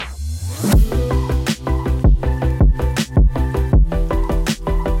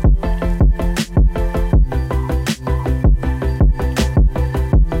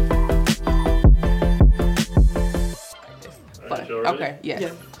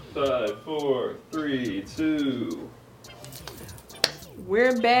Yes. 5, 4, 3, 2.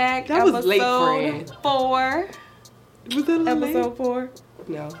 We're back. That was late, episode friend. 4. Was that a little Episode late? 4.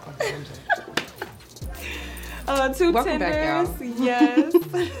 No. Okay, Two Welcome back, tenders. Yes.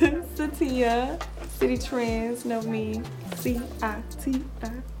 Satia. City Trends. Know me.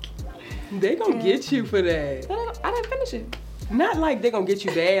 C-I-T-I. they gonna get you for that. I didn't finish it. Not like they gonna get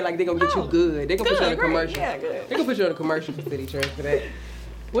you bad, like they gonna get you good. They gonna put you on a Good, great. commercial. Yeah, good. They gonna put you on a commercial for City Trends for that.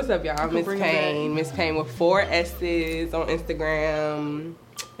 What's up, y'all? Miss bring it Payne. back. Miss Payne with 4 S's on Instagram.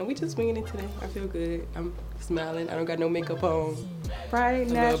 And we just winging it today. I feel good. I'm smiling. I don't got no makeup on. Right,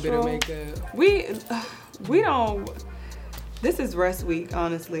 A natural. little bit of makeup. We don't. This is rest week,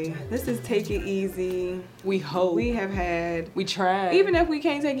 honestly. This is take it easy. We hope. We have had. We tried. Even if we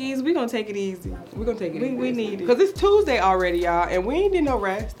can't take it easy, we gonna take it easy. We're gonna take it easy. We need it. Because it's Tuesday already, y'all, and we ain't did no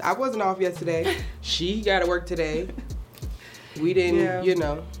rest. I wasn't off yesterday. She gotta work today. We didn't, Yeah. you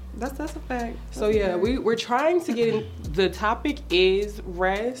know. That's a fact. So yeah, we're trying to get in. The topic is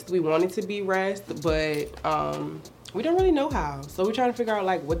rest. We want it to be rest, but we don't really know how. So we're trying to figure out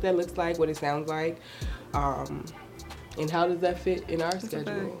like what that looks like, what it sounds like, and how does that fit in our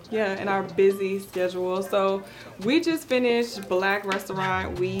schedule. Yeah, in our busy schedule. So we just finished Black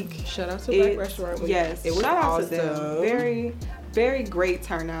Restaurant Week. Shout out to Black Restaurant Week. Yes, it was shout out awesome. to them. Very, very great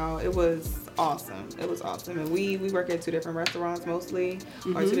turnout. It was awesome. It was awesome. And we work at 2 different restaurants mostly,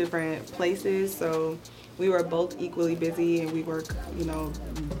 or 2 different places. So we were both equally busy, and we work, you know,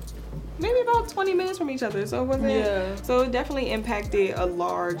 maybe about 20 minutes from each other. So it wasn't. Yeah. So it definitely impacted a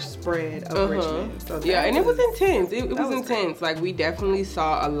large spread of Richmond. So Yeah, that and it was intense. It was was intense. Like we definitely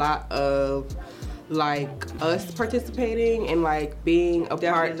saw a lot of like us participating and like being a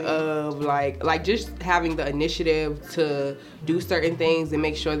part Definitely. of like just having the initiative to do certain things and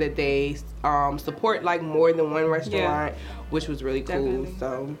make sure that they support like more than one restaurant, which was really cool. Definitely.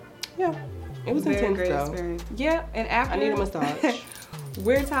 So yeah, it was Very intense great though. experience. Yeah, and after I need a massage.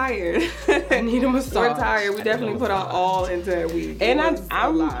 we're tired. I need a massage. We're tired. We definitely put our all into that week. And It was a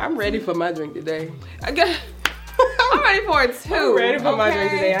lot. I'm ready for my drink today. I'm ready for it too. I'm ready for my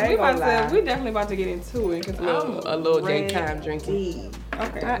drink today. I ain't gonna lie. We definitely about to get into it because A little daytime drinking.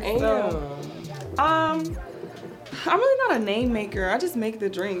 Okay. I am. So, I'm really not a name maker. I just make the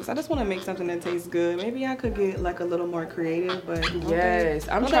drinks. I just want to make something that tastes good. Maybe I could get like a little more creative, but Yes,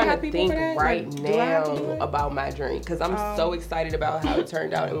 I'm don't they trying have to people think for that? right Like, do I have to do now it? about my drink because I'm so excited about how it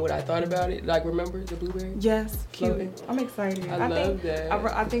turned out and what I thought about it. Like, remember the blueberry? Yes, cute. Floating. I'm excited. I love that.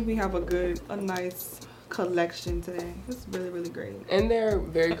 I think we have a nice collection today. It's really, really great. And they're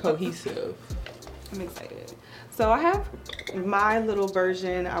very cohesive. I'm excited. So I have my little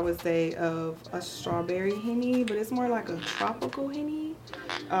version, I would say, of a strawberry Henny, but it's more like a tropical Henny.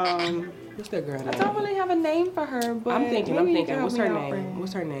 What's that girl name? I don't really have a name for her, but I'm thinking. maybe you can help What's me her out, name? friend.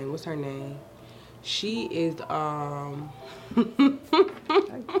 What's her name? She is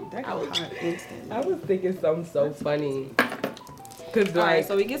That goes hot instantly. I was thinking something so funny. Cause All right, like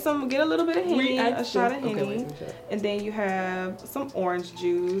so we get a little bit of Henny, a shot of Okay, Henny, wait, let me try. and then you have some orange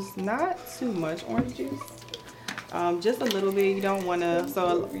juice. Not too much orange juice. Just a little bit. You don't want to.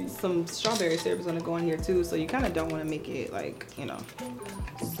 So some strawberry syrup is gonna go in here too. So you kind of don't want to make it like, you know,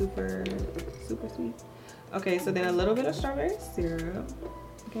 super sweet. Okay, so then a little bit of strawberry syrup.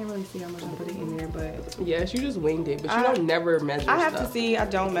 I can't really see how much I put it in there, but Yes, you just winged it, but you don't never measure I have stuff. to see. I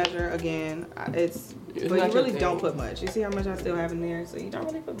don't measure again. It's But not you your really thing. don't put much. You see how much I still have in there, so you don't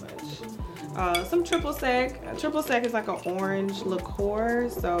really put much. Some triple sec. Triple sec is like an orange liqueur,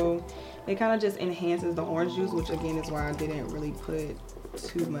 so it kind of just enhances the orange juice, which again is why I didn't really put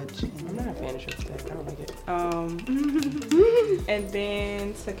too much in. I'm not a fan of triple sec. I don't like it. And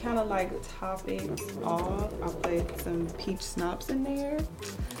then to kind of like top it off, I'll put some peach schnapps in there.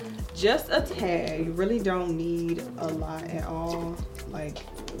 Just a tad. You really don't need a lot at all. Like,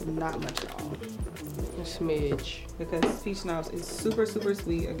 not much at all. A smidge. Because peach schnapps is super, super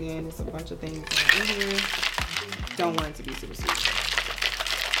sweet. Again, it's a bunch of things in here. Don't want it to be super sweet.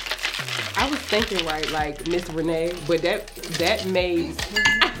 I was thinking right, like Miss Renee, but that made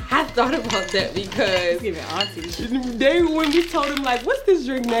I thought about that because Give it auntie. when we told them like, what's this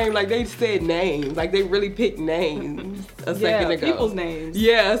drink name? Like they said names, like they really picked names a second ago. People's names.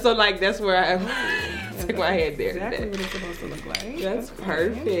 Yeah, so like that's where I took my head there. Exactly what it's supposed to look like. That's Okay.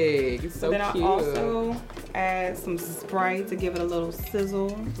 perfect. It's so Then cute. I also add some Sprite to give it a little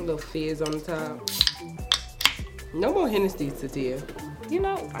sizzle. A little fizz on the top. No more Hennessy, Satia. You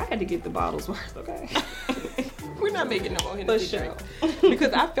know, I had to get the bottles worth, okay? We're not making no more For Hennessy sure. drink.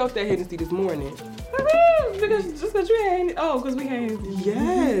 Because I felt that Hennessy this morning. Because you had, because we had.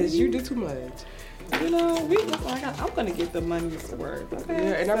 Yes, you do too much. you know, I'm gonna get the money's worth. Okay.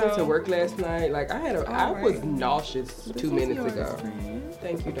 Yeah, and I went to work last night. Like I was nauseous This 2 is minutes yours, ago. friend.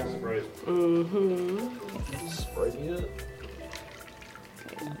 Thank you, Don. Right. Mm-hmm. Spray me up.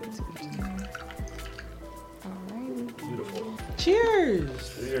 Alright. Beautiful.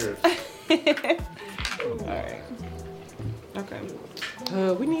 Cheers. Cheers. Alright. Okay.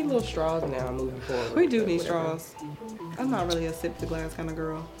 We need little straws now moving forward. We do need Whatever. straws. I'm not really a sip the glass kind of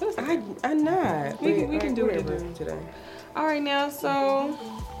girl. But it's okay. I'm not. We can do what we whatever do. today. Alright now, so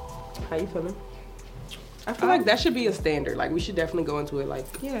How you feeling? I feel like that should be a standard. Like we should definitely go into it like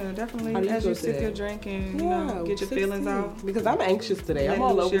yeah, definitely How do you as feel you sip today? your drink and you know, get your feelings out. Because I'm anxious today. I'm Let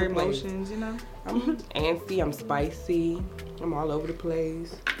all loose over your the place. emotions, you know. I'm antsy. I'm spicy. I'm all over the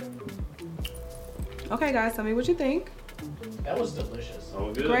place. Okay guys, tell me what you think. That was delicious.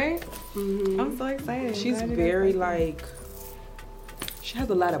 Oh, good. Great. Mm-hmm. I'm so excited. She's Glad you guys very like it. like. She has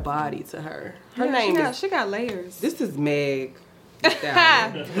a lot of body to her. Her Yeah, name is. she got layers. This is Meg. Shout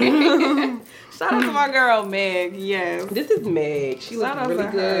out to my girl Meg. Yes. This is Meg. She Shout out looked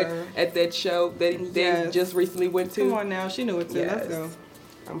really to good her. at that show that they Yes. just recently went to. Come on now, she knew it too. Yes. Let's go.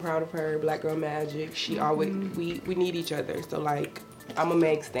 I'm proud of her. Black Girl Magic. She always we need each other. So like I'm a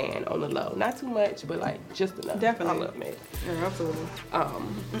Meg stan on the low. Not too much, but like just enough. Definitely. I love Meg. Yeah, absolutely.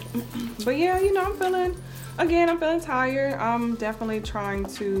 Um, But yeah, you know, I'm feeling tired. I'm definitely trying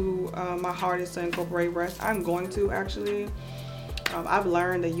to my hardest to incorporate rest. I'm going to actually. I've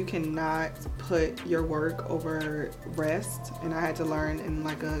learned that you cannot put your work over rest, and I had to learn in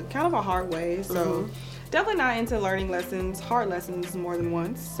like a kind of a hard way. So definitely not into learning lessons, hard lessons more than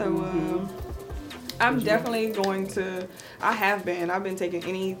once. So I'm definitely going to. I've been taking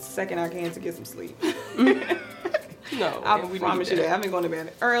any second I can to get some sleep. no, I and we promise need you that. I've been going to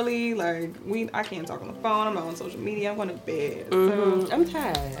bed early. Like I can't talk on the phone. I'm not on social media. I'm going to bed. Mhm. So I'm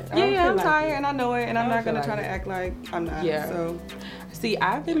tired. I don't yeah, feel I'm like tired, it. and I know it, and I'm I not don't gonna feel try like to act like I'm not. Yeah. So See,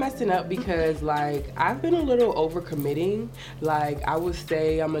 I've been messing up because like I've been a little overcommitting. Like I would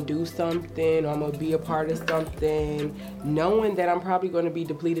say I'm gonna do something or I'm gonna be a part of something, knowing that I'm probably gonna be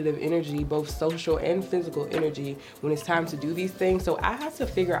depleted of energy, both social and physical energy, when it's time to do these things. So I have to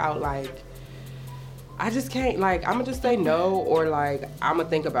figure out like I just can't, like, I'm gonna just say no, or like I'm gonna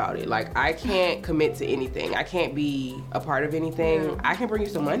think about it. Like I can't commit to anything. I can't be a part of anything. Yeah. I can bring you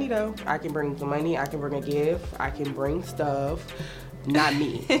some money though. I can bring some money. I can bring a gift. I can bring stuff. Not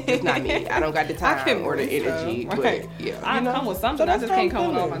me. It's not me. I don't got the I can time or the bring stuff, energy. right. But yeah, I you know? come with something. So I that's just how can't I'm come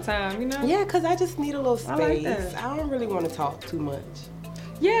with all feeling. my time. You know. Yeah, cause I just need a little I like space. that. I don't really want to talk too much.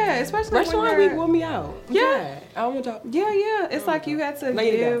 Yeah, especially Restaurant when week you're, wore me out. Yeah. I don't want to talk. Yeah. It's like you had to Lay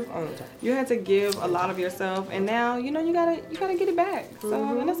it give. down. I don't want to talk. You had to give a lot of yourself, and now you know you gotta get it back. So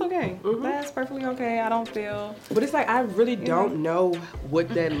and that's okay. That's perfectly okay. I don't feel. But it's like I really don't know what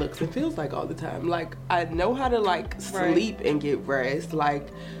that looks and feels like all the time. Like I know how to like Right. sleep and get rest. Like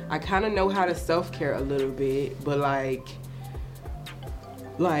I kind of know how to self-care a little bit, but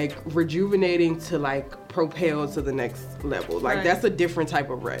like rejuvenating to like propel to the next level. Like Right. that's a different type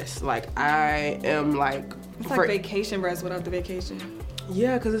of rest. Like I am like It's like vacation rest without the vacation.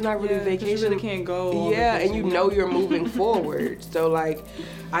 yeah, because it's not really Yeah, 'cause vacation. You really can't go. on Yeah, and vacation. you know you're moving forward. So like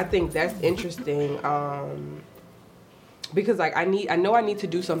I think that's interesting. Because like I know I need to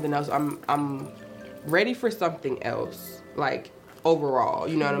do something else. I'm ready for something else. Like overall,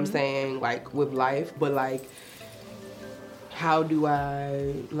 you know what I'm saying? Like with life, but like how do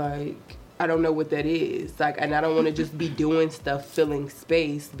I like I don't know what that is. Like and I don't want to just be doing stuff filling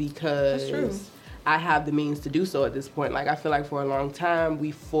space because That's true. I have the means to do so at this point. Like I feel like for a long time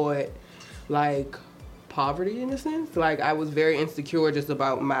we fought like poverty in a sense. Like I was very insecure just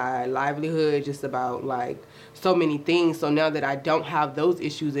about my livelihood, just about like so many things. So now that I don't have those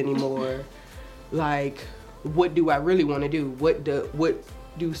issues anymore, like what do I really want to do? What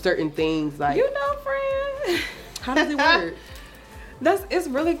do certain things like You know, friend. how does it work? It's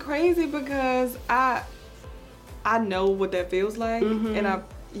really crazy because I know what that feels like, and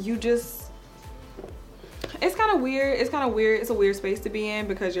it's kind of weird. It's a weird space to be in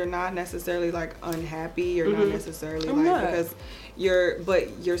because you're not necessarily like unhappy. You're not necessarily I'm not. because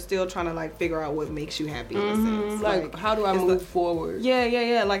you're still trying to like figure out what makes you happy in a sense. Like how do I it's move forward?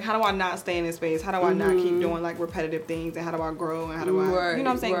 Yeah. Like, how do I not stay in this space? How do I not keep doing like repetitive things? And how do I grow? And how do I, you know what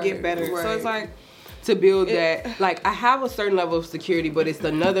I'm saying, get better? So it's like to build that, like I have a certain level of security, but it's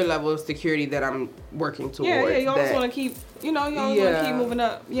another level of security that I'm working towards. yeah. You always that- want to keep, you always want to keep moving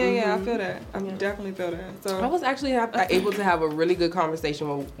up. Yeah. I feel that. I definitely feel that. So I was actually able to have a really good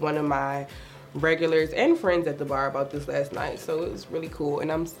conversation with one of my regulars and friends at the bar about this last night. So it was really cool,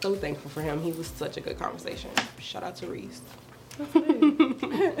 and I'm so thankful for him. He was such a good conversation. Shout out to Reese.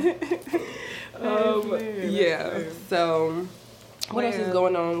 Yeah. So, what else is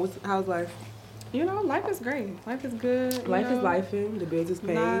going on? How's life? You know, life is great. Life is good. Life is lifing. The bills is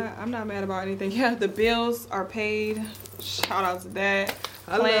paid. I'm not mad about anything. Yeah, the bills are paid. Shout out to that.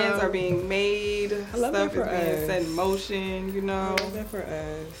 Plans are being made. Stuff is being set in motion, you know. I love that for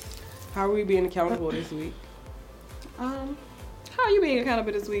us. How are we being accountable this week? How are you being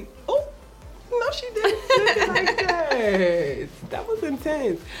accountable this week? Oh, no, she didn't like that. That was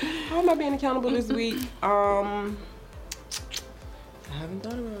intense. How am I being accountable this week? I haven't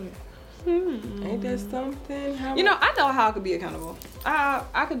thought about it. Ain't that something? You know, I know how I could be accountable.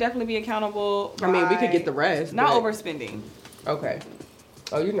 I could definitely be accountable. I mean, we could get the rest. Not overspending. Okay.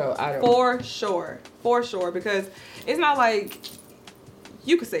 Oh, you know, I don't. For sure, because it's not like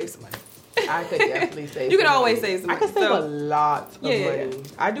you could save some money. I could definitely save. You can always save some money. I can save a lot of money. Yeah.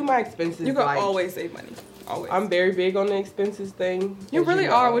 I do my expenses. You can always save money. Always. I'm very big on the expenses thing. You really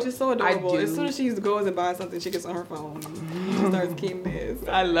are, which is so adorable. I do. As soon as she goes and buys something, she gets on her phone. She starts keeping this.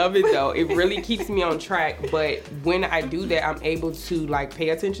 I love it though. It really keeps me on track. But when I do that, I'm able to like pay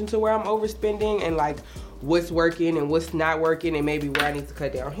attention to where I'm overspending and like what's working and what's not working, and maybe where I need to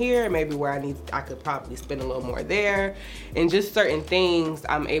cut down here, and maybe where I could probably spend a little more there, and just certain things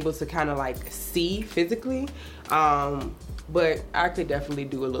I'm able to kind of like see physically. But I could definitely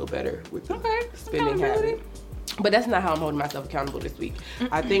do a little better with spending habit. But that's not how I'm holding myself accountable this week.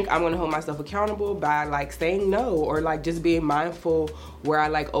 I think I'm gonna hold myself accountable by like saying no, or like just being mindful where I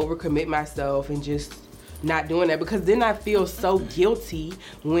like overcommit myself and just not doing that, because then I feel so guilty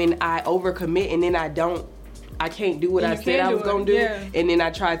when I overcommit and then I can't do what I said I was gonna do. Yeah. And then I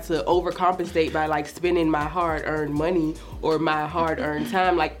try to overcompensate by like spending my hard-earned money or my hard-earned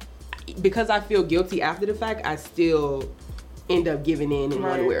time. Like, because I feel guilty after the fact, I still end up giving in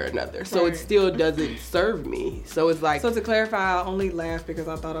one way or another. So it still doesn't serve me. So it's like... So to clarify, I only laughed because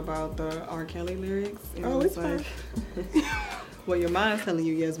I thought about the R. Kelly lyrics. And it's like... Well, your mind's telling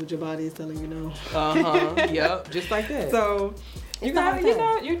you yes, but your body is telling you no. Yep, just like that. So you definitely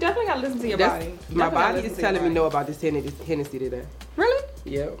gotta listen to your body. My body is telling me no about this Hennessy today. Really?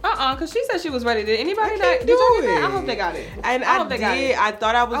 Yep. Because she said she was ready. Did anybody did y'all get that? I hope they got it. And I did. I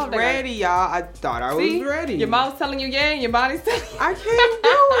thought I was ready, y'all. I thought I was ready. Your mouth's telling you yeah, and your body's telling you. I can't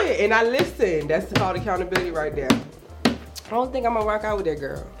do it. And I listened. That's called accountability right there. I don't think I'm gonna rock out with that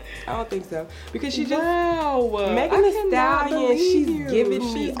girl. I don't think so, because she just Megan Thee Stallion. She's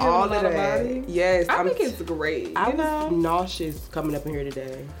giving me all of that. Yes, I think it's great. I was nauseous coming up in here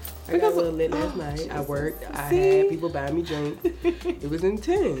today. I got a little lit last night. I worked. I had people buying me drinks. It was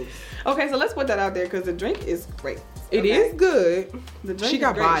intense. Okay, so let's put that out there because the drink is great. It is good. The drink she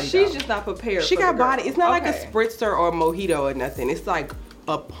got body. She's just not prepared. She got body. It's not like a spritzer or a mojito or nothing. It's like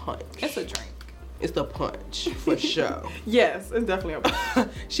a punch. It's a drink. It's the punch for sure. Yes, it's definitely a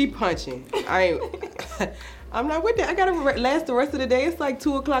punch. She punching. I'm not with that. I gotta last the rest of the day. It's like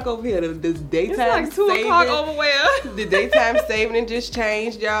 2:00 over here. The daytime it's like 2:00 over where? The daytime saving just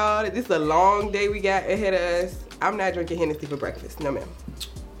changed, y'all. This is a long day we got ahead of us. I'm not drinking Hennessy for breakfast. No, ma'am.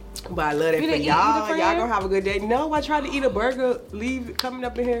 But I love that for y'all. Y'all gonna have a good day. No, I tried to eat a burger. Coming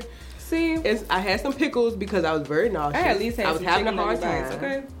up in here. See, I had some pickles because I was very nauseous. I at least had some having a hard time. Bites,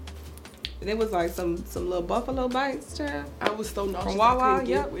 okay. And it was like some little buffalo bites, child. I was so nauseous. From Wawa,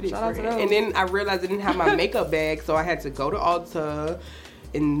 yep. Shout out to those. And then I realized I didn't have my makeup bag, so I had to go to Ulta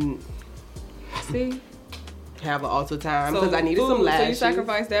and have an Ulta time because I needed some lashes. So you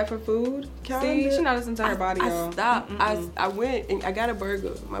sacrificed that for food? See, she not listening to her body, y'all. I stopped. I went and I got a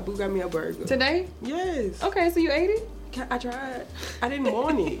burger. My boo got me a burger. Today? Yes. Okay, so you ate it? I tried. I didn't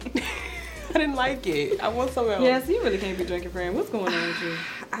want it. I didn't like it. I want something else. Yes, you really can't be drinking, friend. What's going on with you?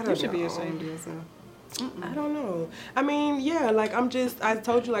 I don't know. You should be ashamed of yourself. I don't know. I mean, yeah, like I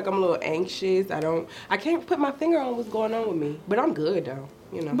told you, like I'm a little anxious. I can't put my finger on what's going on with me. But I'm good though,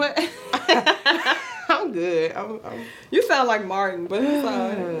 you know. But I'm good. You sound like Martin, but it's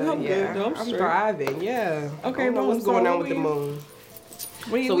I'm good though. I'm thriving, yeah. Okay, but what's going on with the moon?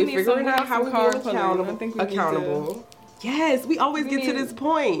 So we're figuring out how we're accountable. Yes, we always get to this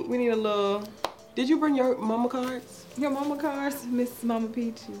point. We need a little... Did you bring your mama cards? Your mama cards? Miss Mama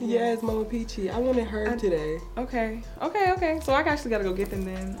Peachy. Yes, Mama Peachy. I wanted her today. Okay. So I actually gotta go get them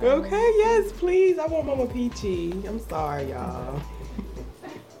then. Okay, yes, please. I want Mama Peachy. I'm sorry, y'all.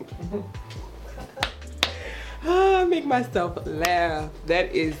 I make myself laugh.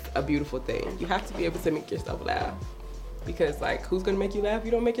 That is a beautiful thing. You have to be able to make yourself laugh. Because, like, who's gonna make you laugh? You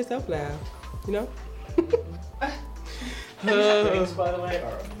don't make yourself laugh. You know? Things, by the way,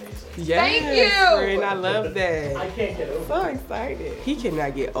 are amazing. Yes, Thank you. friend, I love that. I can't get over So it. excited. He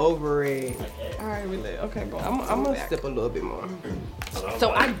cannot get over it. I can't. All right, we lit. Okay, go. I'm gonna sip a little bit more.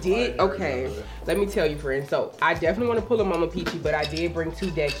 So I did, okay, let me tell you, friends. So I definitely want to pull a Mama Peachy, but I did bring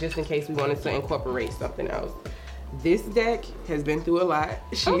 2 decks just in case we wanted to incorporate something else. This deck has been through a lot.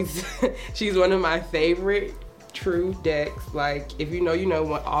 She's one of my favorite true decks. Like, if you know, you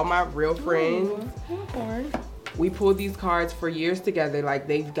know. All my real friends, we pulled these cards for years together. Like,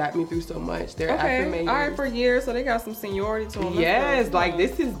 they've got me through so much. They're affirmations. All right, for years, so they got some seniority to them. Yes, like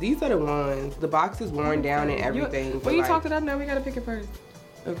these are the ones. The box is worn down and everything. When you talked it up, now we gotta pick it first.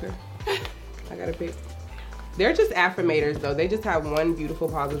 Okay. I gotta pick. They're just affirmators though. They just have one beautiful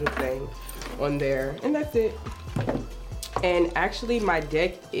positive thing on there, and that's it. And actually my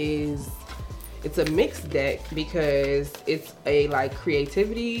deck it's a mixed deck because it's a like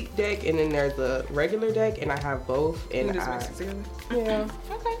creativity deck and then there's a regular deck, and I have both, and You just mix it together. yeah.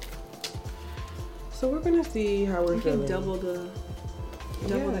 Okay. So we're gonna see how we're We feeling. can double the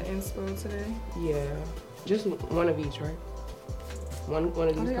inspo today. Yeah. Just one of each, right? One of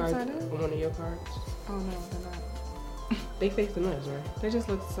Are these they cards upside down? on one of your cards. Oh no, they're not. They facing us, right? They just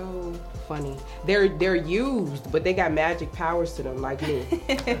look so Funny. They're used, but they got magic powers to them, like me.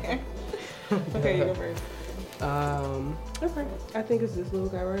 Okay, you go first. Okay. I think it's this little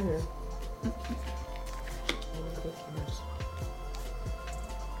guy right here.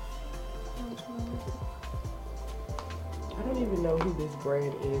 I don't even know who this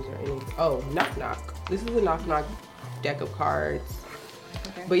brand is or anything. Oh, Knock Knock. This is a Knock Knock deck of cards.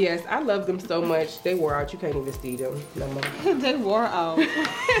 Okay. But yes, I love them so much. They wore out. You can't even see them no more. They wore out.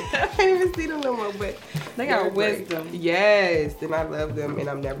 I can't even see them no more, but They got they're great. wisdom. Yes, and I love them, and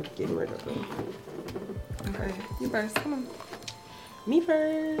I'm never getting rid of them. Okay, you first. Come on. Me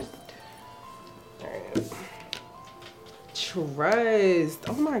first. Alright. Trust.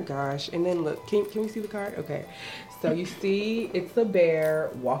 Oh my gosh. And then look, can we see the card? Okay. So you see it's a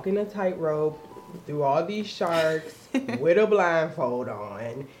bear walking a tightrope through all these sharks with a blindfold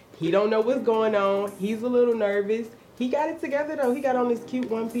on. He don't know what's going on. He's a little nervous. He got it together though. He got on this cute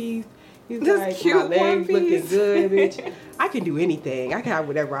one piece. He's This like, cute my legs one looking piece." good, bitch. I can do anything. I can have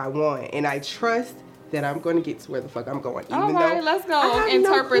whatever I want. And I trust that I'm going to get to where the fuck I'm going. Even All right, though let's I go. have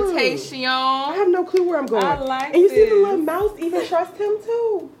no clue. Interpretation. I have no clue where I'm going. I like and you see the this. little mouse even trust him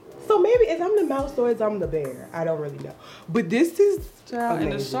too. So maybe it's I'm the mouse or it's I'm the bear. I don't really know. But this is Child, and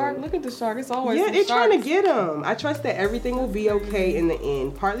the amazing. shark. Look at the shark. It's always Yeah, some they're trying to sharks. get him. I trust that everything will be okay in the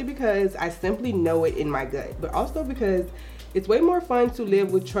end. Partly because I simply know it in my gut, but also because it's way more fun to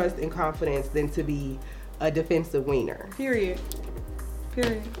live with trust and confidence than to be a defensive wiener. Period.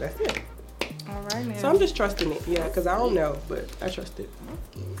 Period. That's it. All right, now. So I'm just trusting it. Yeah, because I don't know, but I trust it.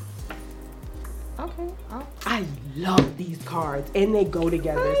 Okay. I love these cards, and they go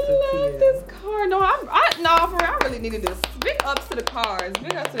together. I Sophia. love this card. No, no, for real, I really needed this. Big ups to the cards.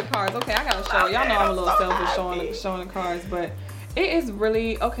 Big ups to the cards. Okay, I gotta show y'all know I'm a little selfish showing the cards, but it is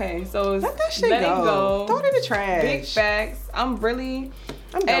really okay. So it's Let that shit letting go. Throw it in the trash. Big facts. I'm done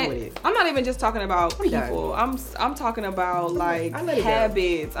with it. I'm not even just talking about I'm done. people. I'm talking about like I let it go.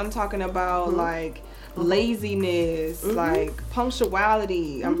 habits. I'm talking about like laziness, like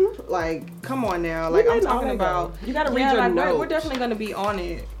punctuality. I'm like, come on now. Like I'm letting all talking that about. go. You gotta read yeah, your like, notes. we're definitely gonna be on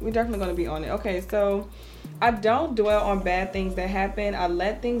it. We're definitely gonna be on it. Okay, so I don't dwell on bad things that happen. I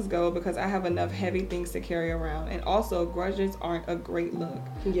let things go because I have enough heavy things to carry around. And also, grudges aren't a great look.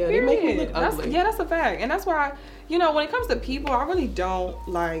 Yeah, they make me look That's- ugly. Yeah, that's a fact. And that's why, when it comes to people, I really don't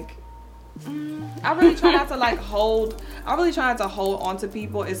like. I really try not to hold on to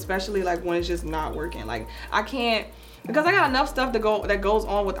people, especially like when it's just not working. Like I can't, because I got enough stuff that goes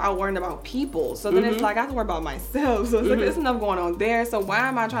on without worrying about people. So then it's like I have to worry about myself. So it's like there's enough going on there. So why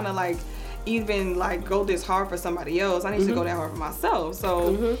am I trying to even go this hard for somebody else? I need to go that hard for myself.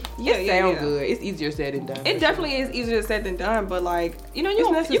 So It sounds good. It's easier said than done. It definitely is easier said than done, but you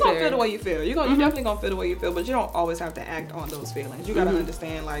gonna feel the way you feel. You definitely gonna feel the way you feel, but you don't always have to act on those feelings. You gotta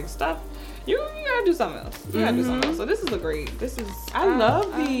understand stuff. You gotta do something else. You gotta do something else. So this is I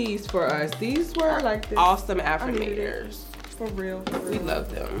love these for us. These were I like this. awesome needed affirmators. for real. We love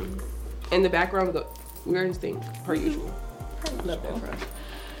them. In the background, we're in sync per usual. Love that for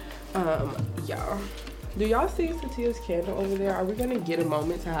us. Y'all. Do y'all see Satia's candle over there? Are we gonna get a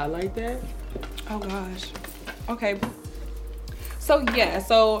moment to highlight that? Oh gosh. Okay. So yeah.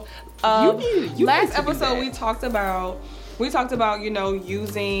 So You last need to do episode that. we talked about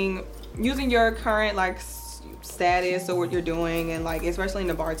using your current status or what you're doing, and like especially in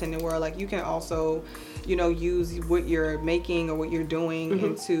the bartending world, like you can also, you know, use what you're making or what you're doing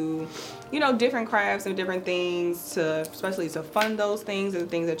into, you know, different crafts and different things to, especially to fund those things and the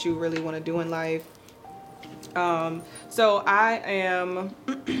things that you really want to do in life. So I am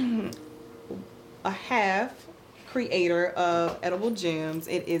a half creator of Edible Gems.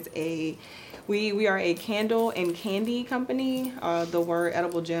 It is we are a candle and candy company. The word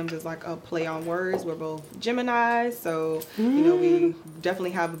Edible Gems is like a play on words. We're both Geminis, so you know, we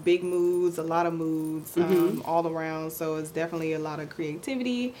definitely have big moods, a lot of moods all around. So it's definitely a lot of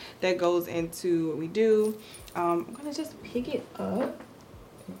creativity that goes into what we do. I'm gonna just pick it up.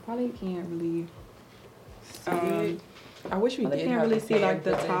 You probably can't really I wish we they did can't have really the see pan like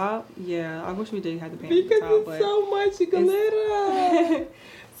the for this. top. Yeah, I wish we did have the pan Because at the top, it's but so much glitter.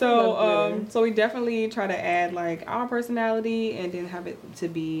 so we definitely try to add like our personality and then have it to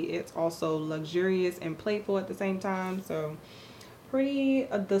be, it's also luxurious and playful at the same time. So pretty,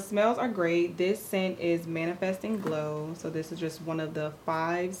 the smells are great. This scent is Manifesting Glow. So this is just one of the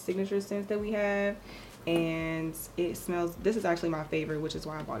 5 signature scents that we have. And it smells, this is actually my favorite, which is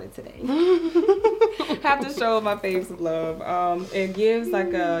why I bought it today. Have to show my faves of love. It gives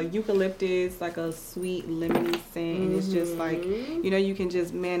like a eucalyptus, like a sweet lemony scent, and it's just like, you know, you can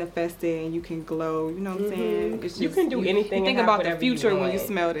just manifest it and you can glow, you know what I'm saying? It's just, You can do anything you and think have about the whatever you future when you want.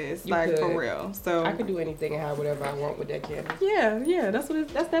 smell this, You like could. for real. So I could do anything and have whatever I want with that candle. yeah, that's what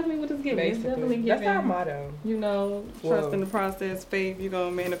it's, that's definitely what it's giving. It's definitely Basically. giving. That's our motto. You know, trust Whoa. in the process, faith, you're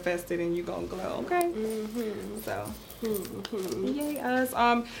gonna manifest it and you're gonna glow, okay? So, yay us.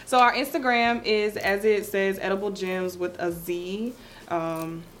 So our Instagram is, as it says, Edible Gems with a Z.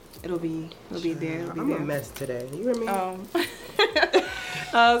 It'll be there. It'll be I'm there. a mess today. You hear me?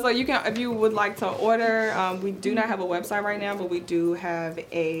 So you can, if you would like to order, we do not have a website right now, but we do have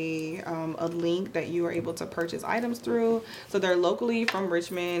a link that you are able to purchase items through. So they're locally from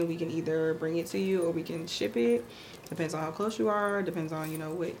Richmond. We can either bring it to you or we can ship it. Depends on how close you are. Depends on, you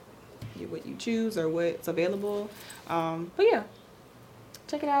know, what you choose or what's available. But yeah,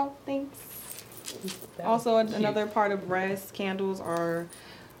 check it out. Thanks. Also, another part of Rest, candles are,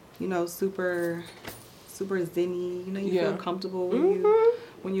 you know, super zenny. You know, you feel comfortable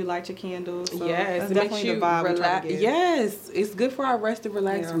when you light your candles. So yes, that's it makes definitely you the vibe we try to relax. give. Yes, it's good for our rest and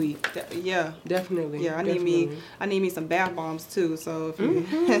relax Yeah. week. Yeah. Definitely. Yeah, I definitely. need me some bath bombs too. So if you,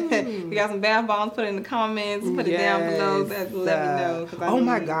 if you got some bath bombs, put it in the comments, put it down below. Let me know. 'Cause Oh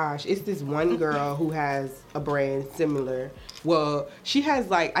my need- gosh, it's this one girl who has a brand similar. Well, she has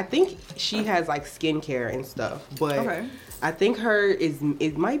like, I think she has like skincare and stuff, but Okay. I think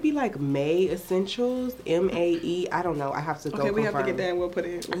it might be like May Essentials, MAE. I don't know. I have to go Okay, we have to confirm. get that and we'll put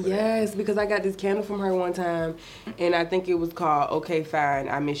it. Yes, because I got this candle from her one time, and I think it was called "Okay Fine,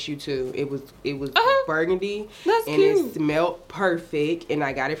 I Miss You Too." It was burgundy, That's and cute. it smelled perfect. And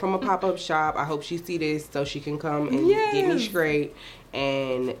I got it from a pop-up shop. I hope she see this so she can come and get me Yes. straight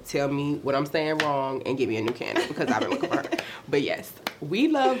and tell me what I'm saying wrong and give me a new candle because I've been looking for her. But yes, we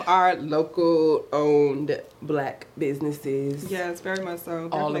love our local owned Black businesses. Yes, very much so.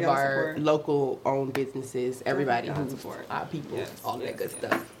 All Definitely of gotta our support. local owned businesses, everybody Definitely who's gotta support. our people, Yes, all that yes, good yes.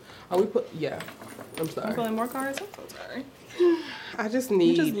 stuff. Oh, we put, I'm I'm sorry. pulling more cards. I'm so sorry. I just You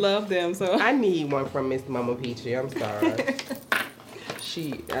need, just love them, so. I need one from Miss Mama Peachy. I'm sorry.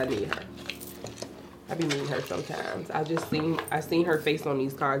 I need her. I be needing her sometimes. I seen her face on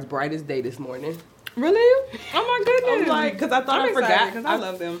these cards bright as day this morning. Really? Oh my goodness. I'm like, because I thought I forgot. because I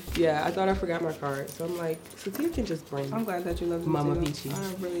love them. Yeah, I thought I forgot my card. So I'm like, Satia can just bring I'm glad that you love them Mama too. Peachy.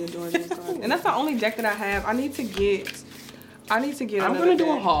 I really adore these cards. And that's the only deck that I have. I need to get I'm another going to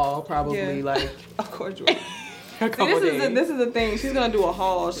do a deck. haul probably, Yeah. like Of course you will. a couple days. This is the thing. She's gonna do a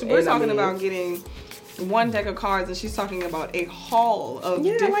haul. We're And I talking mean- about getting one deck of cards, and she's talking about a haul of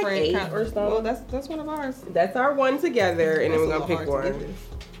Yeah, like different 8 kind- or so. Well, that's one of ours. That's our one together, and then That's we're a going to pick little hard to one. get this.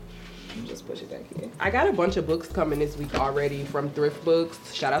 Just push it back here. I got a bunch of books coming this week already from Thrift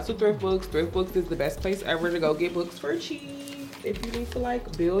Books. Shout out to Thrift Books. Thrift Books is the best place ever to go get books for cheap. If you need to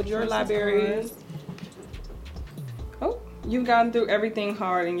like build your library. Oh, you've gotten through everything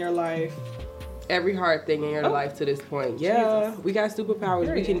hard in your life. Every hard thing in your Oh. life to this point. Yeah, Jesus. we got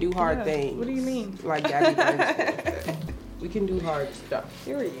superpowers. We can do hard Yeah. things. What do you mean? Like Gabby Bernstein. We can do hard stuff.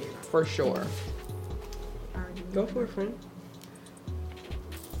 Period. For sure. Go for it, friend.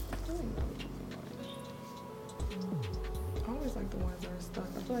 I always like the ones that are stuck.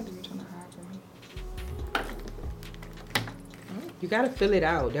 I feel like you're trying to hide from me. You gotta fill it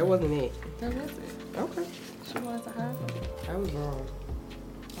out. That wasn't it. That was it. Okay. She wanted to hide from me. I was wrong.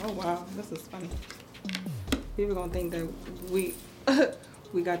 Oh wow, this is funny. People gonna think that we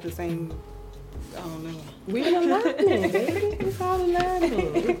we got the same I don't know. We in alignment, baby. It's all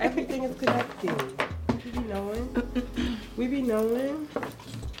alignment. Everything is connected. We be knowing. We be knowing.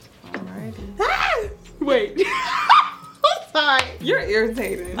 Alrighty. Wait. I'm sorry. You're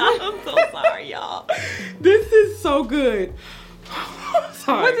irritating. I'm so sorry, y'all. This is so good.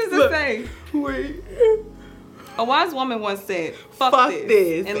 Sorry. What does it Look, say? Wait. A wise woman once said, Fuck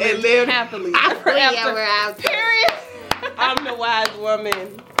this. and live happily ever after. Period. I'm the wise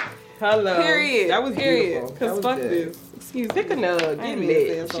woman. Hello. Period. That was beautiful. That Because was fuck good. this. Excuse me. Pick a nug. I Get didn't mean to say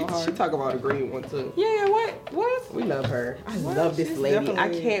lit. it so hard. She talk about a green one too. Yeah, what? We love her. I What? love this She's lady. I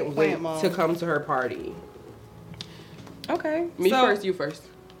definitely can't plant wait mom. to come to her party. Okay. Me so, first, you first.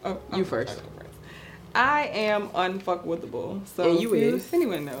 Oh, You first. I am unfuckwithable. So And you is. if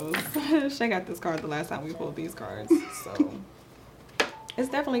anyone knows. She got this card the last time we pulled these cards. So it's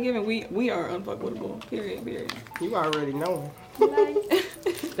definitely given we are unfuckwithable. Period. You already know.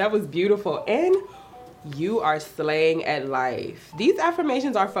 That was beautiful. And you are slaying at life. These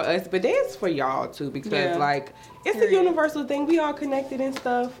affirmations are for us, but it's for y'all too, because Yeah. like it's Period. a universal thing. We all connected and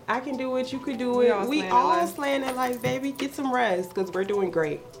stuff. I can do it, you could do We it. all We slaying at all life. slaying at life, baby. Get some rest, because we're doing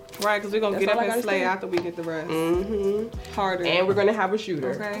great. Right, because we're going to That's get all up I and gotta slay say. after we get the rest. Mm-hmm. Harder. And we're gonna have a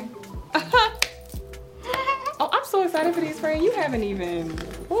shooter. Okay. Oh, I'm so excited for these, friend. You haven't even.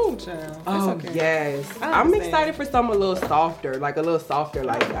 Oh, child. It's Oh okay. yes. I I'm understand. excited for something a little softer like I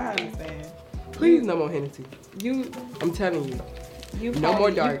that. understand. Please no more Hennessy. You I'm telling you. You No more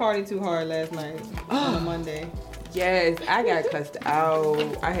partied- dark. You partied too hard last night on a Monday. Yes, I got cussed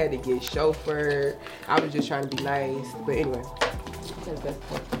out. I had to get chauffeured. I was just trying to be nice. But anyway.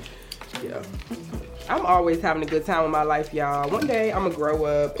 Yeah. I'm always having a good time with my life, y'all. One day I'm gonna grow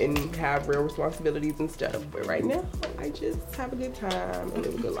up and have real responsibilities and stuff. But right now, I just have a good time and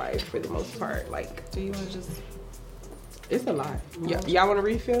live a good life for the most part. Like, Do you want to just? it's a lot. Y'all want to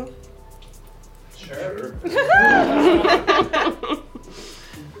refill? Sure.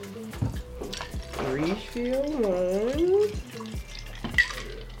 Refill one.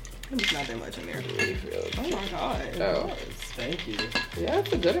 There's not that much in there. Refill. Oh my god. Oh, Thank you. yeah,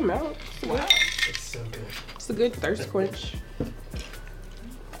 it's a good amount. Wow. It's so good. It's a good thirst quench.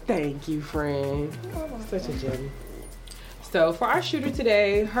 Thank you, friend. Such a gem. So for our shooter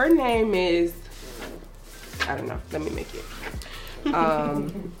today, her name is, I don't know, let me make it.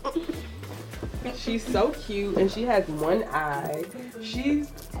 She's so cute and she has one eye. She's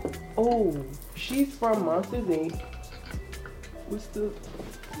from Monsters Inc. What's the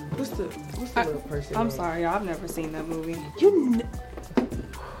little person I'm name? sorry, I've never seen that movie.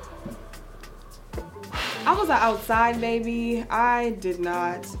 I was an outside baby. I did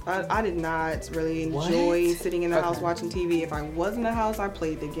not really enjoy What? sitting in the house Okay. watching TV. If I was in the house, I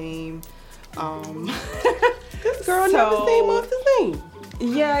played the game. This girl So- never seen Monsters Inc.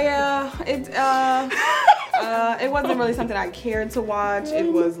 Yeah. It wasn't really something I cared to watch.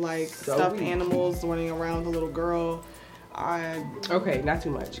 It was like So stuffed weak. animals running around with a little girl. Okay, not too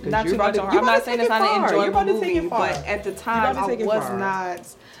much. 'cause Not you're too much. about to- I'm you're about not to saying take it's it not an far. You're enjoyable about to take movie, it far. but at the You're time about to I take it was far. not.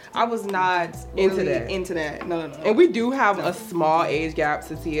 I was not Into really that. Into that. No. And we do have a small age gap.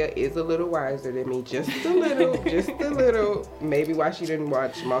 Satia is a little wiser than me, just a little. Maybe why she didn't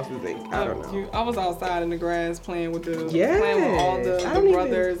watch Monsters Inc. I don't know. I was outside in the grass playing with all Yes. the I don't even-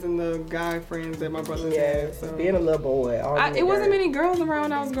 brothers and the guy friends that my brothers had. Yes, So. being a little boy. It wasn't many girls around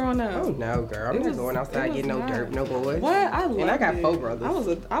when I was growing up. Oh no, girl! I'm It not was- going it outside was getting no not. dirt, no boys. What? I love And I got it. 4 brothers.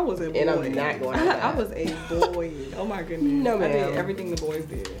 I was a boy. And I'm not going I outside. was a boy. Oh my goodness. No, I did ma'am. everything the boys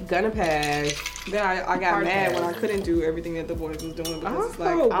did. Gonna pass. Then I got Hard mad when pass. I couldn't do everything that the boys was doing because it's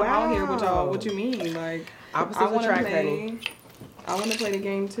like Oh, I'm out here with y'all. wow. What you mean? Like Opposites I want to attract, play. honey. I want to play the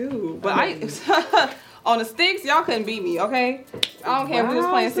game too. But I on the sticks, y'all couldn't beat me. Okay. I don't care if we was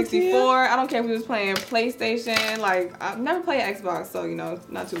Wow, playing Satia. 64. I don't care if we was playing PlayStation. Like I've never played Xbox, so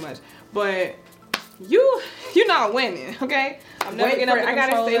not too much. But you're not winning. Okay. I'm never Wait, getting up the I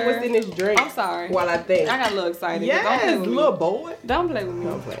gotta say controller. what's in this drink. I'm sorry. While I think. I got a little excited. Yes, Don't play with me. little boy. Don't play with me.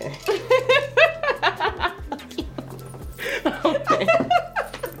 I'm playing.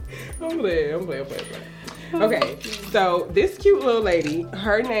 I'm playing. Okay, so this cute little lady,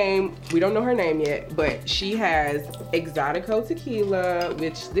 her name, we don't know her name yet, but she has Exotico Tequila,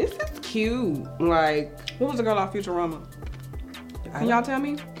 which this is cute. Like, What was the girl off Futurama? I Can y'all tell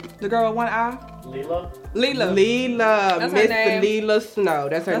me? The girl with one eye? Leela? Leela. Leela, That's her Miss name. Leela Snow.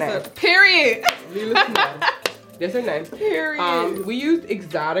 That's her That's name. a period. Leela Snow. That's her name. Period. We used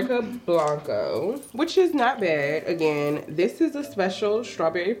Exotica Blanco, which is not bad. Again, this is a special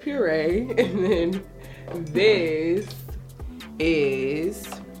strawberry puree, and then this is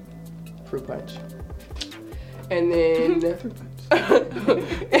fruit punch. And then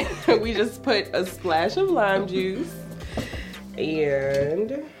we just put a splash of lime juice.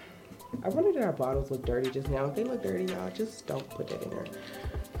 And I wonder if our bottles look dirty just now. If they look dirty, y'all, just don't put that in there.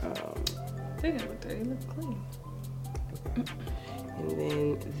 They didn't look dirty. They look clean. And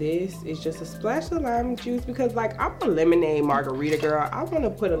then this is just a splash of lime juice because, like, I'm a lemonade margarita girl. I want to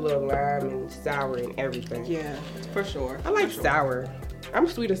put a little lime and sour in everything. Yeah, for sure. I like sour. I'm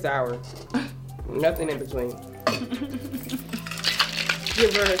sweet or sour. Nothing in between.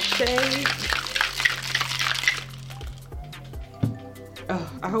 Give her a shake.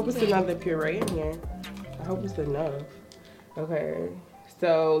 Oh, I hope it's another puree in here. I hope it's enough. Okay.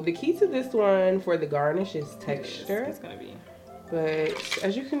 So the key to this one for the garnish is texture. It's gonna be. But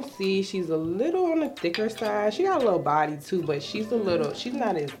as you can see, she's a little on the thicker side. She got a little body too, but she's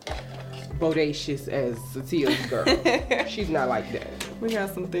not as bodacious as Satia's girl. She's not like that. We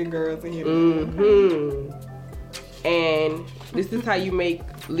got some thick girls in here. Mm-hmm. And this is how you make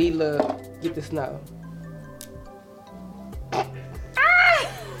Lila get the snow.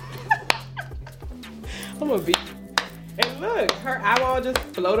 I'm gonna be. And look, her eyeball just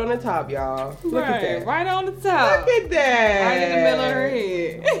float on the top, y'all. Look at that. Right on the top. Look at that. Right in the middle of her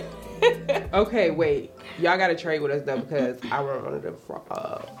head. Okay, wait. Y'all gotta trade with us though because I want one of the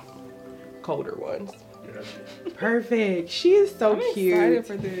colder ones. Perfect. She is so I'm cute. excited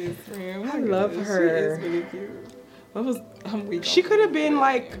for this, man. I love her. She is really cute. What was weak? She could have been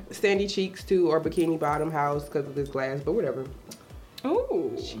like Sandy Cheeks too or Bikini Bottom House because of this glass, but whatever.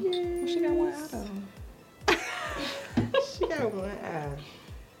 Ooh. She got one eye though. She got one eye.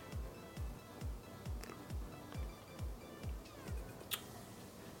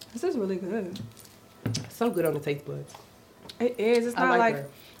 This is really good. So good on the taste buds. It is. It's I not like like her.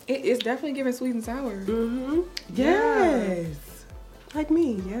 it's definitely giving sweet and sour. Mm-hmm. Yeah. Yes. Like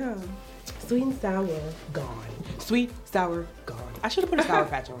me. Yeah. Sweet and sour, gone. Sweet, sour, gone. I should have put a Sour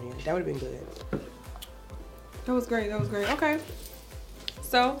Patch on here. That would have been good. That was great. That was great. Okay.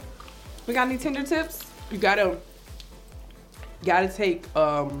 So, we got any Tinder tips? You gotta take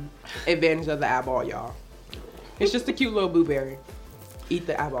advantage of the eyeball, y'all. It's just a cute little blueberry. Eat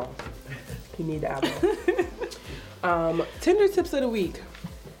the eyeball. You need the eyeball. Tinder tips of the week.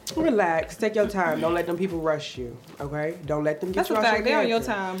 Relax. Take your time. Don't let them people rush you. Okay? Don't let them get That's you a off fact. They're on your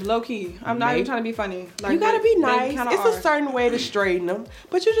character. time. Low key. I'm not even trying to be funny. Like, You gotta be they nice. kinda It's are. a certain way to straighten them,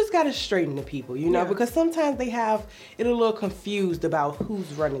 but you just gotta straighten the people, you know, Yeah. because sometimes they have it a little confused about who's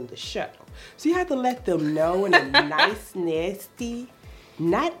running the show. So you have to let them know in a nice, nasty,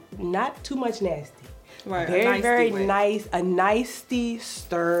 not too much nasty. Right. Very, a nicey very way. nice, a nicey,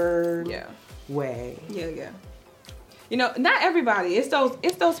 stern Yeah. way. Yeah, yeah. You know, not everybody. It's those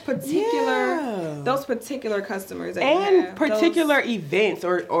particular customers that you And have. particular events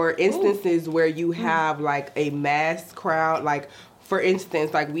or instances where you have like a mass crowd, like for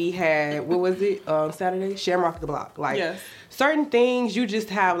instance, like we had, what was it, Saturday? Shamrock the Block. Like Yes. certain things you just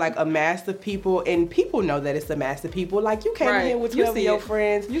have like a mass of people and people know that it's a mass of people. Like you came in here with You 12 of see your it.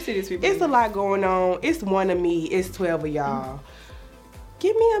 friends. You see these people. It's a lot going on. It's one of me. It's 12 of y'all.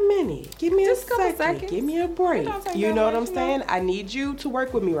 Give me a minute. Give me Just a couple second. seconds. Give me a break. It don't take You that know what much, I'm you know? saying? I need you to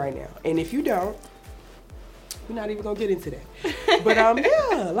work with me right now. And if you don't, we're not even gonna get into that. But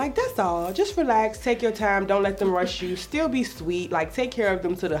yeah, like that's all. Just relax, take your time, don't let them rush you. Still be sweet, like take care of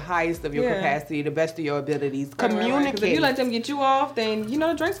them to the highest of your Yeah. capacity, the best of your abilities. Right, right, right. 'Cause Communicate. if you let them get you off, then you know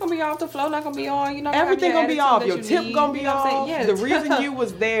the drink's gonna be off, the flow not gonna be on. You know Everything gonna be off. Your attitude that tip you gonna need, be you know what I'm off. saying? Yeah, The reason you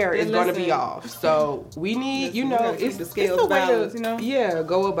was there is Then gonna be listen. off. So we need, you Listen, we know, gotta keep it's the scales it's a way balanced, to, you know? yeah,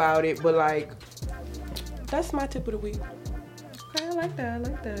 go about it. But like, that's my tip of the week. Okay, I like that. I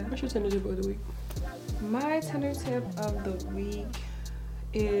like that. What's your Tinder tip of the week? My Tinder tip of the week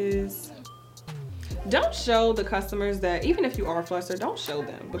is don't show the customers that even if you are flustered, don't show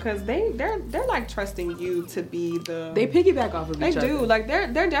them because they're like trusting you to be the They piggyback off of They each other. do. Like they're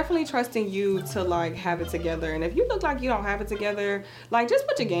definitely trusting you to like have it together. And if you look like you don't have it together, like just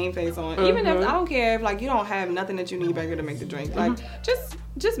put your game face on. Even if I don't care if like you don't have nothing that you need back here to make the drink. Like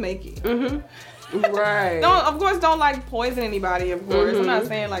just make it. Right. No, of course don't like poison anybody, of course. I'm not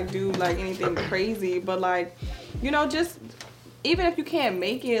saying like do like anything crazy, but like, you know, just even if you can't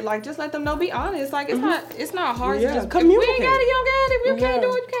make it, like just let them know, be honest. Like it's not hard Yeah. to just Communicate. if we ain't got it, you don't got it. If you can't Yeah.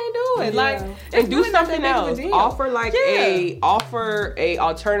 do it, you can't do it. Yeah. Like and it's do really not that something big of a else. deal. Offer like Yeah. offer a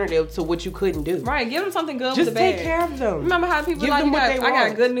alternative to what you couldn't do. Right, give them something good Just with the bad. take care of them. Remember how people Give like them you what got, they I got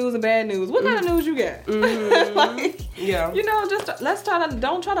want. good news and bad news. What kind of news you got? Like, Yeah. you know, just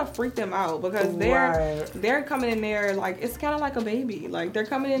don't try to freak them out because they're coming in there like it's kind of like a baby. Like they're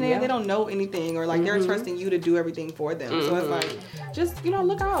coming in there, they don't know anything, or like they're trusting you to do everything for them. So it's like just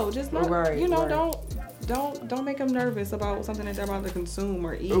look out, just not, Right, don't don't make them nervous about something that they're about to consume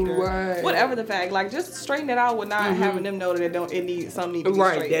or eat or Right. whatever the fact. Like, just straighten it out with not having them know that it needs to be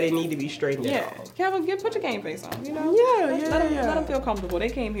Right, straight. that it need to be straightened Yeah, out. put your game face on. You know. Yeah, Let them feel comfortable. They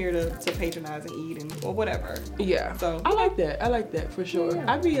came here to patronize and eat and or whatever. Yeah. So I like that. I like that for sure.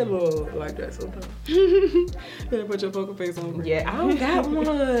 Yeah. I be a little like that sometimes. Better put your poker face on. Yeah, I don't got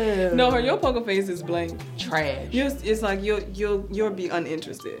one. No, your poker face is blank. Trash. It's like you'll be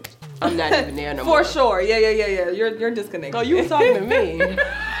uninterested. I'm not even there no more. For sure. Yeah. You're disconnected. Oh, you were talking to me.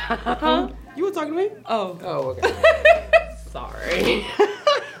 Huh? You were talking to me? Oh. Oh, okay. Sorry.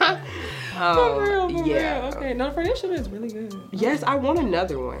 For real, for yeah. real. Okay. No, for this shit is really good. Yes, I want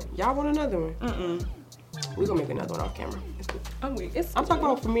another one. Y'all want another one? Mm-mm. We're gonna make another one off camera. It's cool. I'm weak. It's I'm talking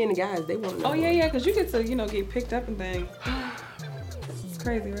about for me and the guys. They want another Oh yeah, one. yeah, because you get to, get picked up and things. It's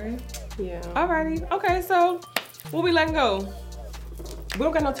crazy, right? Yeah. Alrighty. Okay, so we'll be letting go. We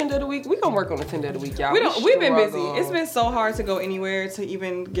don't got no Tinder of the week. We gonna work on the Tinder of the week, y'all. We've been busy. struggle. It's been so hard to go anywhere to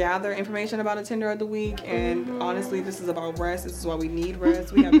even gather information about a Tinder of the week. And honestly, this is about rest. This is why we need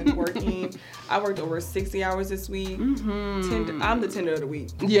rest. We have been working. I worked over 60 hours this week. Tinder, I'm the Tinder of the week.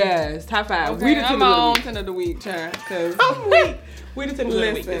 Yes. High five. Okay, We the I'm Tinder my of own the week. Tinder of the week, child. Cause I'm weak. We the Tinder of the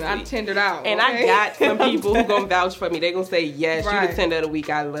week. listen, this I week. tendered out. And okay? I got some people who gonna vouch for me. They gonna say, yes, you Right. the Tinder of the week.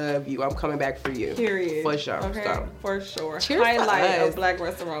 I love you. I'm coming back for you. Period. For sure. Okay. So. For sure. Cheers to Highlight us. of Black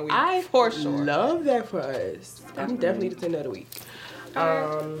Restaurant Week. I for sure. love that for us. I'm definitely the Tinder of the week.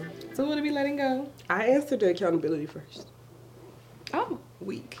 Alright. So what are we letting go? I answered the accountability first. I'm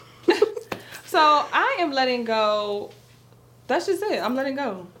weak. So I am letting go. That's just it. I'm letting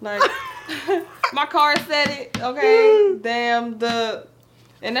go. Like my car said it. Okay. Damn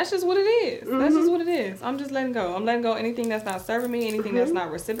and that's just what it is. That's just what it is. I'm just letting go. I'm letting go anything that's not serving me, anything that's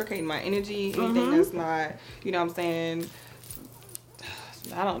not reciprocating my energy, anything that's not, you know what I'm saying,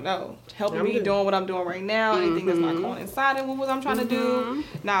 I don't know, helping me doing what I'm doing right now, anything that's not coinciding with what I'm trying to do,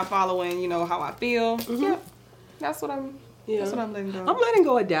 not following, how I feel. Yep. That's what I'm letting go. I'm letting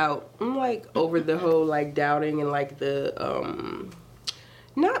go of doubt. I'm like over the whole like doubting and like the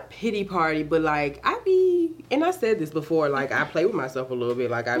not pity party, but like and I said this before, like I play with myself a little bit,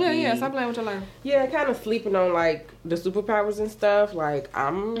 like stop playing with your life. Yeah, kind of sleeping on like the superpowers and stuff. Like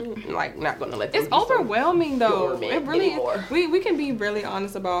I'm like not gonna let them It's be so overwhelming though. dormant It really anymore. we can be really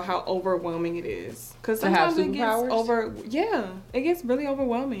honest about how overwhelming it is. Cause To have sometimes it gets superpowers? it gets really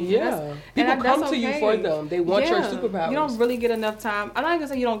overwhelming. Yeah, That's people come to you for them. They want your superpowers. You don't really get enough time. I'm not gonna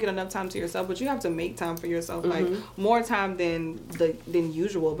say you don't get enough time to yourself, but you have to make time for yourself, like more time than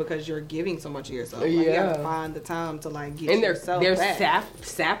usual, because you're giving so much of yourself. Like, you gotta find the time to like get and yourself they're back.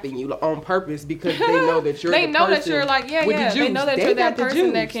 sapping you on purpose because they know that you're They the know that person you're like with the They juice. know that They you're that got the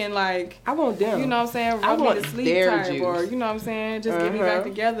person that juice. can like. I want them. You know what I'm saying? I Rub me want to sleep their type, juice. or you know what I'm saying? Just get me back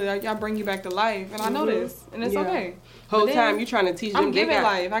together. Y'all bring you back to life, and I know this, and it's Yeah. okay. Whole But then time you trying to teach them. I'm they giving got,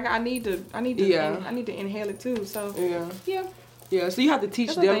 life. I need to. Yeah. I need to inhale it too. So Yeah. Yeah. So you have to teach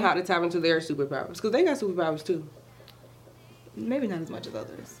That's them okay. how to tap into their superpowers because they got superpowers too. maybe not as much as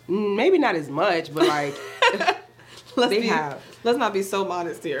others. Maybe not as much, but like Let's not be so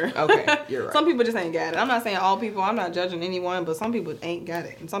modest here. Okay, you're right. Some people just ain't got it. I'm not saying all people. I'm not judging anyone, but some people ain't got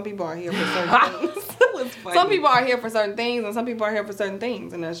it, and some people are here for certain things. Some people are here for certain things, and some people are here for certain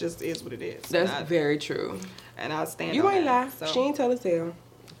things, and that's just is what it is. That's very true. And I stand. You on ain't lie. that, so. She ain't tell a tale.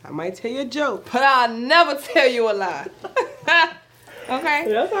 I might tell you a joke. But I'll never tell you a lie. Okay.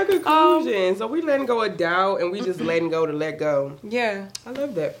 That's our conclusion. So we letting go of doubt and we just letting go to let go. Yeah. I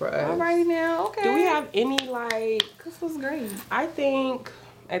love that for us. Alrighty now. Okay. Do we have any like? This was great. I think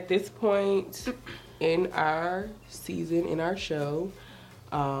at this point in our season, in our show,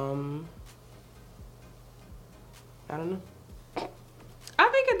 I don't know. I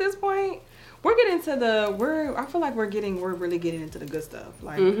think at this point we're getting to I feel like we're really getting into the good stuff.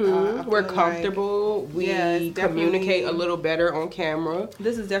 Like I We're feel like comfortable. We it's communicate definitely- a little better on camera.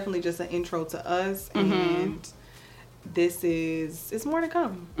 this is definitely just an intro to us, and it's more to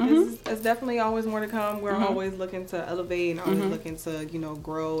come. It's definitely always more to come. We're always looking to elevate and always looking to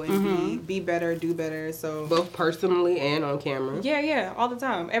grow and be better, do better. So Both personally and on camera. yeah, all the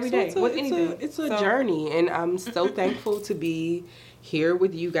time, every So day, it's a, with it's anything. it's a So, journey, and I'm so thankful to be here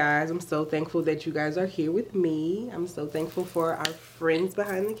with you guys. I'm so thankful that you guys are here with me. I'm so thankful for our friends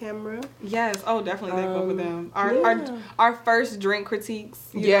behind the camera. Yes, definitely thankful for them. yeah. Our first drink critiques.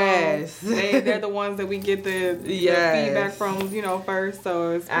 Yes. they're the ones that we get the feedback from. First,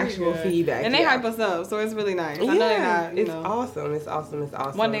 so it's pretty Actual good. feedback, and they yeah. hype us up, so it's really nice. I know they're not. It's awesome. It's awesome. It's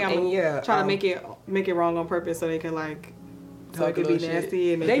awesome. One day I'm and trying to make it wrong on purpose so they can so it talk a can be little shit.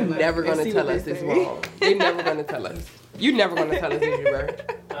 nasty. And They can, never and gonna see tell what us they it's say. wrong. They never gonna tell us. You never gonna tell us, is you, bro?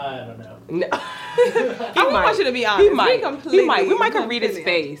 I don't know. No. I want you to be honest. He might. We might could read his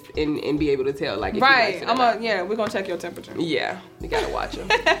completely face and be able to tell like if Right. he likes it or not. Yeah, we're gonna check your temperature. Yeah, we gotta watch him.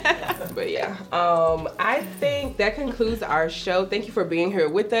 But yeah, I think that concludes our show. Thank you for being here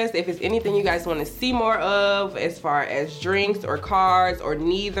with us. If it's anything you guys want to see more of, as far as drinks or cards or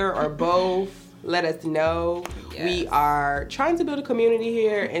neither or both, let us know. Yes. We are trying to build a community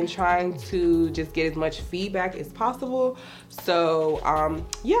here and trying to just get as much feedback as possible. So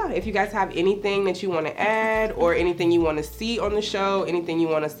yeah, if you guys have anything that you want to add or anything you want to see on the show, anything you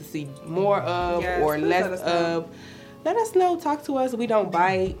want us to see more of Yes, or please less let us know. of, let us know. Talk to us. We don't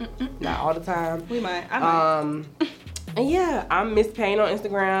bite. Not all the time. We might. I might. And yeah, I'm Miss Payne on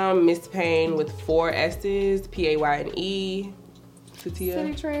Instagram. Miss Payne with 4 S's, Payne. City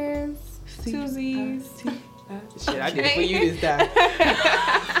Satia. Trends. Two Z's. Shit, I did it for you this time.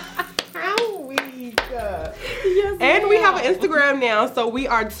 How weak. Yes, And we have an Instagram now, so we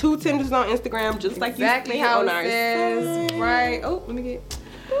are 2 Tenders on Instagram, just like exactly you see how on it our says. site. Right. Oh, let me get.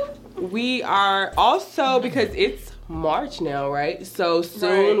 We are also, because it's March now, right? So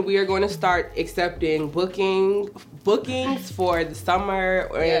soon Right. we are going to start accepting bookings for the summer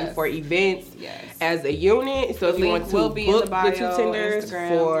and Yes. for events Yes. as a unit. So if you link want to will be in book the bio, the 2 Tenders Instagram,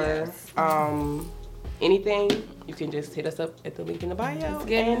 for yes. anything, you can just hit us up at the link in the bio.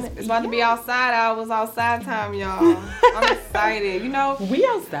 It's about to be outside hours, outside time, y'all. I'm excited. You know, We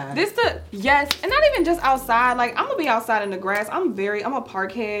outside. yes, and not even just outside. Like I'm gonna be outside in the grass. I'm a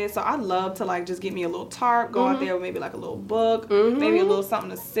park head, so I love to like just get me a little tarp, go out there with maybe like a little book, maybe a little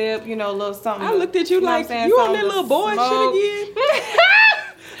something to sip. You know, a little something. I looked at you know what like I'm saying? you on Something that to little boy smoke. shit again.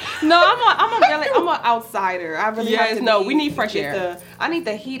 No, I'm an outsider. I really Yes, have to no, be- we need fresh get air. I need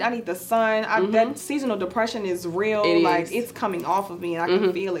the heat. I need the sun. That seasonal depression is real. It like is. it's coming off of me, and I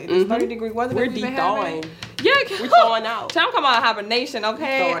can feel it. It's 30-degree weather. We're that we've been having. de-thawing. Yeah, We're thawing out. I'm coming out of hibernation.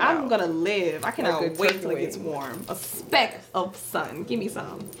 Okay, Thawing I'm out. gonna live. I cannot Like a wait till it turkey gets wing. warm. A speck of sun. Give me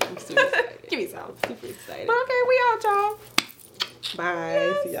some. I'm super excited. Give me some. Super excited. But okay, we out, y'all.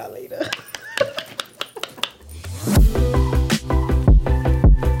 Bye. See y'all later.